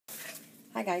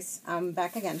Hi guys, I'm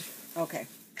back again. Okay,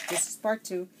 this is part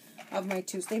 2 of my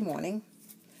Tuesday morning.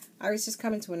 I was just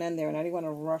coming to an end there and I didn't want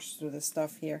to rush through the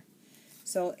stuff here.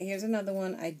 So here's another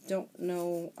one. I don't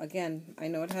know, again, I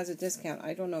know it has a discount.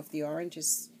 I don't know if the orange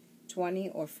is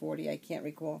 20 or 40, I can't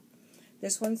recall.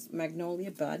 This one's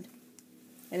Magnolia Bud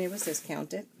and it was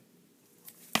discounted.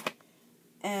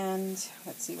 And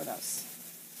let's see what else.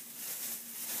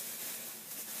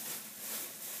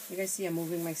 You guys see I'm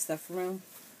moving my stuff around?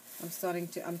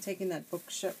 I'm taking that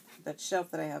that shelf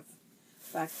that I have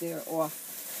back there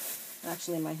off.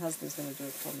 Actually, my husband's going to do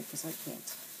it for me because I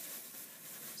can't.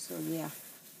 So, yeah.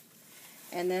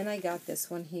 And then I got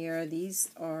this one here. These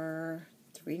are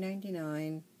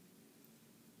 $3.99.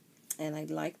 And I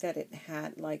like that it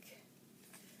had, like,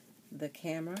 the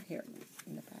camera. Here,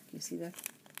 in the back. You see that?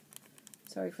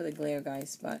 Sorry for the glare,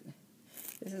 guys, but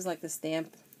this is like the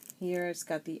stamp here. It's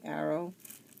got the arrow.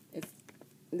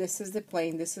 This is the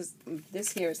plane.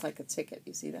 This here is like a ticket.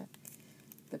 You see that?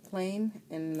 The plane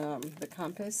and the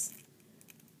compass,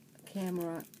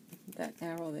 camera, that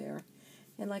arrow there,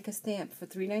 and like a stamp for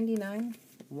 $3.99.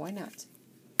 Why not?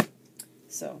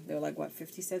 So they're like what,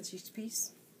 50 cents each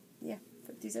piece? Yeah,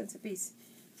 50 cents a piece.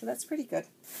 So that's pretty good.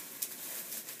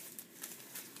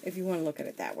 If you want to look at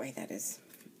it that way, that is.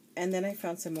 And then I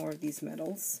found some more of these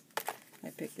medals.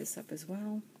 I picked this up as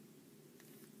well.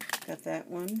 Got that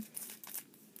one.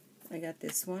 I got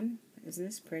this one. Isn't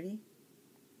this pretty?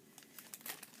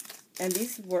 And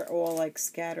these were all like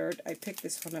scattered. I picked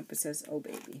this one up. It says, "Oh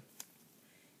baby."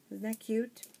 Isn't that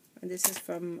cute? And this is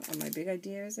from My Big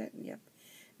Idea, is it? Yep.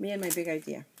 Me and My Big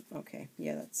Idea. Okay.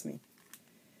 Yeah, that's me.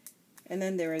 And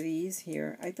then there are these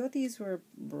here. I thought these were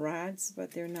brads,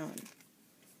 but they're not.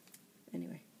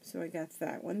 Anyway, so I got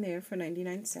that one there for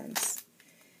 99 cents.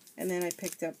 And then I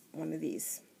picked up one of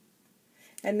these.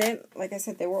 And then, like I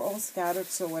said, they were all scattered,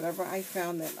 so whatever I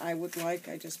found that I would like,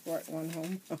 I just brought one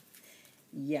home.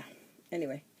 Yeah.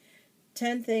 Anyway,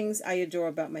 10 things I adore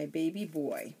about my baby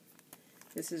boy.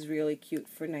 This is really cute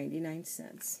for 99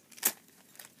 cents.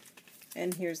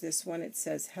 And here's this one. It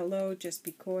says, "Hello, just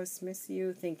because, miss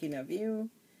you, thinking of you."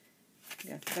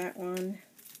 Got that one.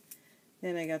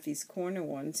 Then I got these corner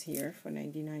ones here for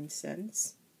 99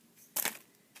 cents.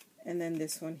 And then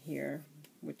this one here,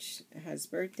 which has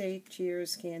birthday,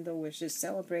 cheers, candle, wishes,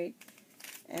 celebrate,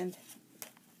 and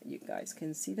you guys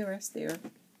can see the rest there.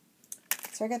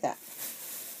 So I got that.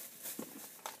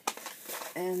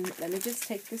 And let me just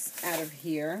take this out of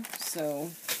here.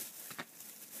 So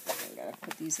I gotta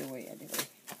put these away anyway.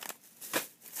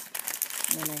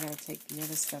 And then I gotta take the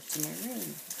other stuff to my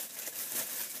room.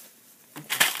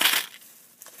 Okay.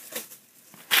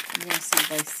 I'm gonna see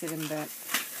if I sit in bed.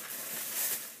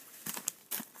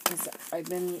 I've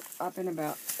been up and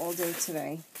about all day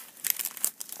today,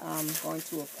 going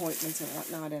to appointments and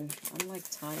whatnot, and I'm like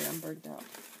tired, I'm burnt out.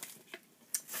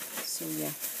 So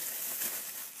yeah,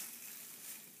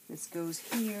 this goes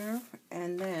here,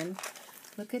 and then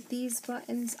look at these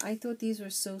buttons. I thought these were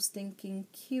so stinking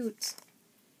cute.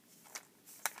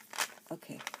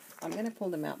 Okay, I'm gonna pull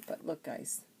them out, but look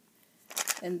guys,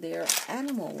 and they're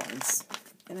animal ones,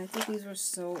 and I thought these were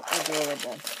so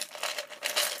adorable.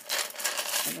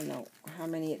 I don't know how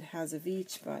many it has of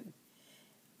each, but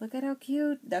look at how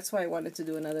cute. That's why I wanted to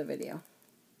do another video.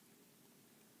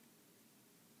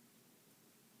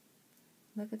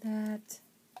 Look at that.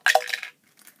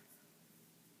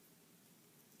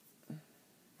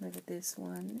 Look at this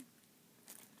one.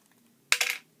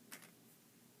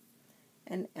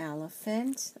 An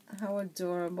elephant. How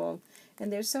adorable.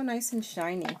 And they're so nice and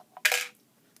shiny.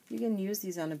 You can use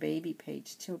these on a baby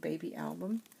page too, a baby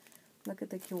album. Look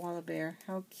at the koala bear.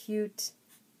 How cute.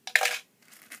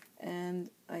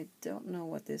 And I don't know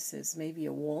what this is. Maybe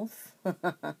a wolf?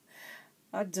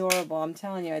 Adorable. I'm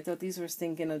telling you, I thought these were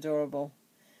stinking adorable.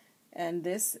 And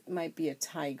this might be a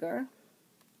tiger.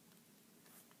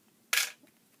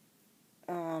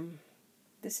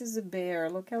 This is a bear.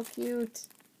 Look how cute.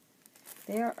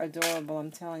 They are adorable,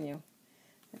 I'm telling you.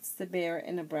 It's the bear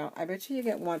in a brown. I bet you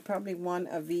get one, probably one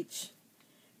of each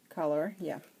color.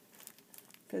 Yeah.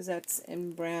 Because that's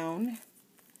in brown.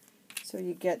 So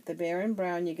you get the bear in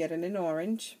brown, you get it in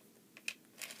orange.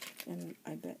 And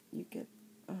I bet you get,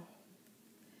 oh,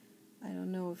 I don't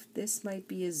know if this might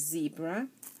be a zebra.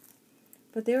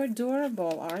 But they're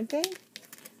adorable, aren't they?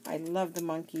 I love the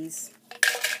monkeys.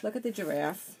 Look at the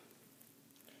giraffe.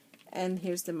 And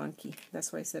here's the monkey.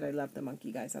 That's why I said I love the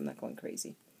monkey, guys. I'm not going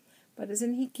crazy. But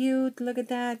isn't he cute? Look at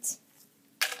that.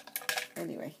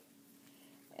 Anyway.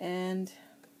 And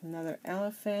another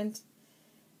elephant.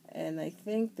 And I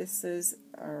think this is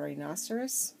a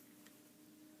rhinoceros.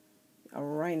 A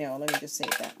rhino, let me just say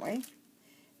it that way.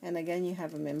 And again, you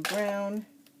have them in brown.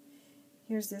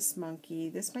 Here's this monkey.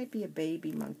 This might be a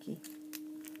baby monkey.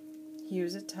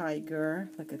 Here's a tiger.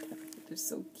 Look at that. They're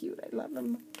so cute. I love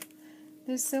them.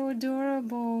 They're so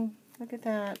adorable. Look at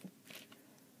that.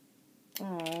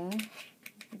 Oh.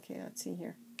 Okay, let's see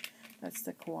here. That's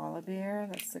the koala bear.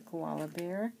 That's the koala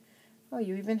bear. Oh,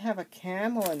 you even have a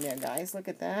camel in there, guys. Look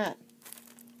at that.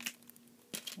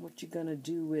 What you gonna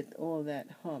do with all that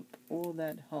hump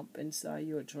inside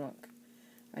your trunk?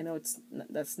 I know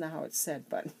that's not how it's said,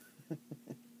 but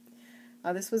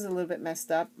this was a little bit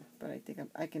messed up, but I think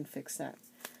I can fix that.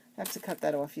 I have to cut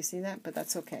that off. You see that? But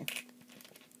that's okay.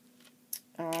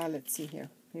 Let's see here.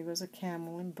 Here goes a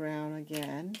camel in brown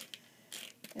again,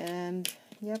 and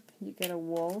yep, you get a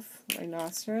wolf,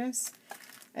 rhinoceros,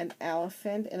 an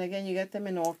elephant, and again you get them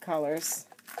in all colors.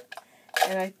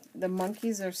 And the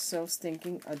monkeys are so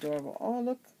stinking adorable. Oh,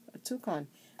 look, a toucan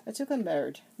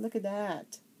bird. Look at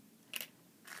that.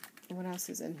 What else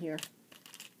is in here?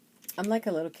 I'm like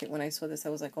a little kid. When I saw this, I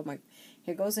was like, oh my,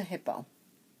 here goes a hippo.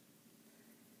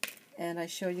 And I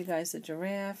show you guys a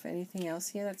giraffe. Anything else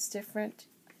here that's different?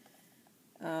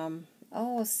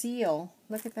 Oh, a seal.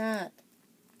 Look at that.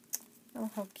 Oh,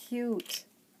 how cute.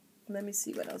 Let me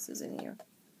see what else is in here.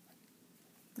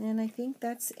 And I think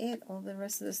that's it. All the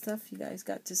rest of the stuff you guys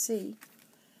got to see.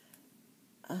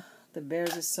 The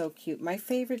bears are so cute. My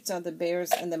favorites are the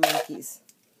bears and the monkeys.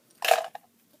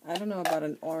 I don't know about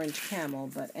an orange camel,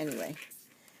 but anyway.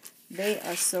 They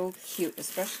are so cute,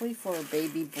 especially for a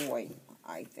baby boy,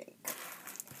 I think.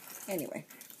 Anyway.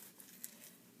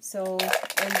 So,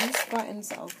 and these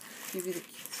buttons, I'll give you the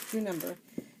SKU number,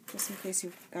 just in case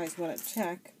you guys want to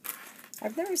check.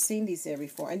 I've never seen these there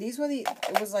before. And these were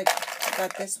it was like, I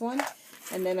got this one,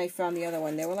 and then I found the other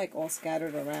one. They were like all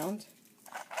scattered around.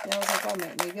 And I was like, oh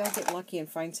man, maybe I'll get lucky and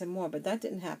find some more, but that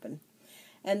didn't happen.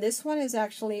 And this one is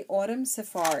actually Autumn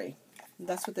Safari.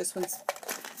 That's what this one's,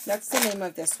 that's the name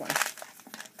of this one.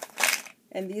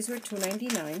 And these were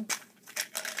 $2.99.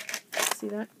 See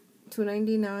that?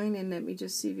 $2.99, and let me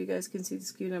just see if you guys can see the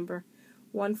SKU number.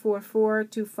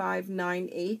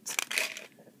 1442598.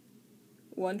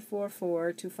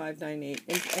 1442598.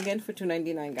 And again for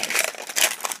 $2.99, guys.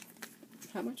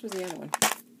 How much was the other one?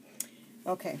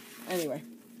 Okay, anyway.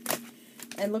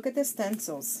 And look at the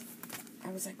stencils. I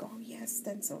was like, oh yes,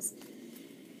 stencils.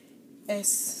 I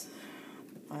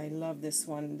love this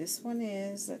one. This one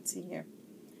is, let's see here.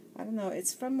 I don't know,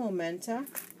 it's from Momenta.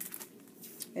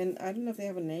 And I don't know if they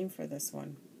have a name for this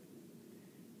one.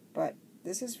 But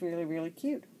this is really, really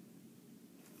cute.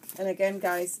 And again,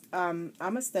 guys, I'm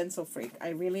a stencil freak. I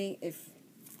really, if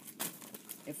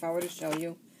I were to show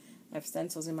you, I have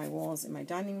stencils in my walls in my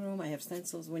dining room. I have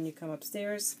stencils when you come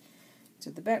upstairs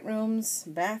to the bedrooms,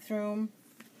 bathroom.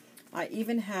 I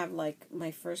even have, like,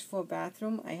 my first floor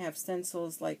bathroom. I have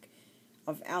stencils, like,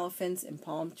 of elephants and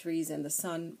palm trees and the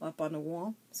sun up on the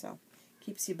wall. So,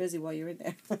 keeps you busy while you're in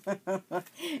there.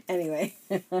 Anyway,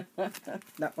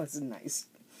 that was nice.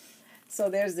 So,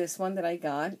 there's this one that I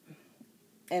got.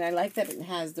 And I like that it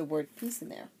has the word peace in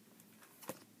there.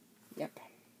 Yep.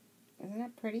 Isn't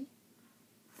that pretty?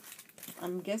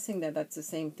 I'm guessing that that's the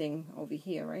same thing over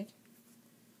here, right?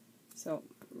 So,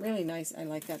 really nice. I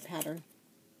like that pattern.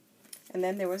 And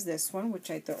then there was this one,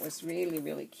 which I thought was really,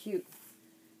 really cute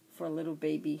for a little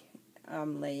baby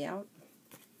layout.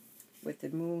 With the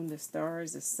moon, the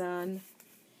stars, the sun.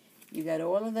 You got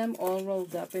all of them all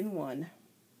rolled up in one.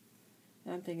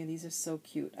 And I'm thinking these are so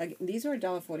cute. These are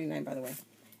 $1.49, by the way.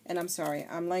 And I'm sorry,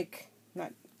 I'm like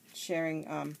not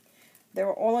sharing. They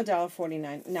were all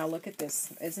 $1.49. Now look at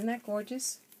this. Isn't that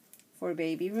gorgeous? For a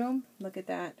baby room. Look at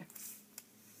that.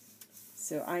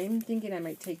 So I'm thinking I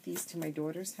might take these to my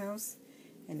daughter's house.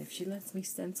 And if she lets me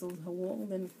stencil her wall,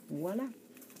 then voila.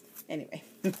 Anyway,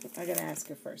 I gotta ask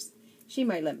her first. She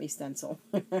might let me stencil.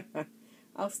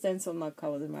 I'll stencil and I'll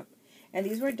color them up. And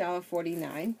these were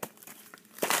 $1.49.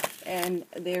 And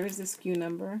there is the SKU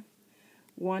number.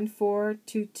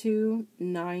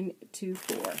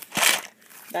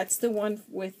 1422924. That's the one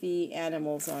with the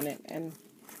animals on it. And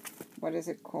what is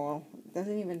it called? It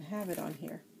doesn't even have it on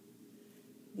here.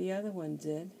 The other one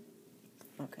did.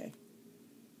 Okay.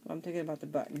 Well, I'm thinking about the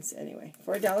buttons anyway.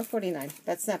 For $1.49.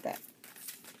 That's not bad.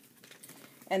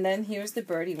 And then here's the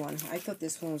birdie one. I thought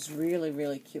this one was really,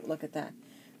 really cute. Look at that.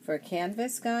 For a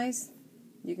canvas, guys,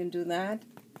 you can do that.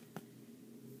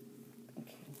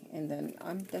 And then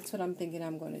that's what I'm thinking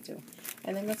I'm going to do.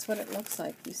 And then that's what it looks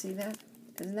like. You see that?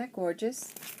 Isn't that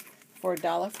gorgeous? For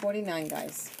 $1.49,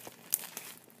 guys.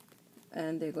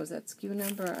 And there goes that SKU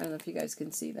number. I don't know if you guys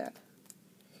can see that.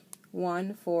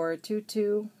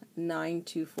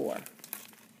 1422924.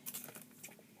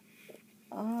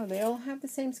 Oh, they all have the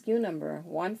same SKU number.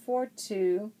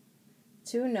 1422924.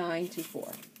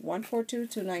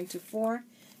 1422924.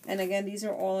 And again, these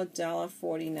are all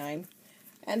 $1.49.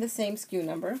 And the same SKU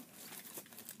number.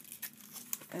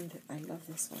 And I love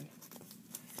this one.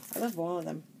 I love all of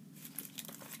them.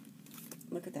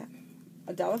 Look at that.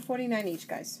 $1.49 each,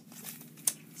 guys.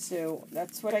 So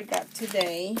that's what I got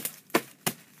today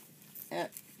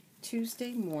at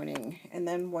Tuesday morning. And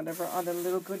then whatever other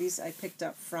little goodies I picked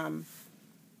up from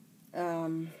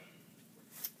the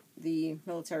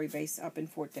military base up in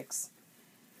Fort Dix.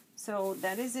 So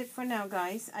that is it for now,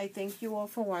 guys. I thank you all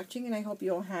for watching, and I hope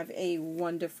you all have a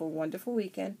wonderful, wonderful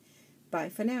weekend. Bye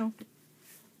for now.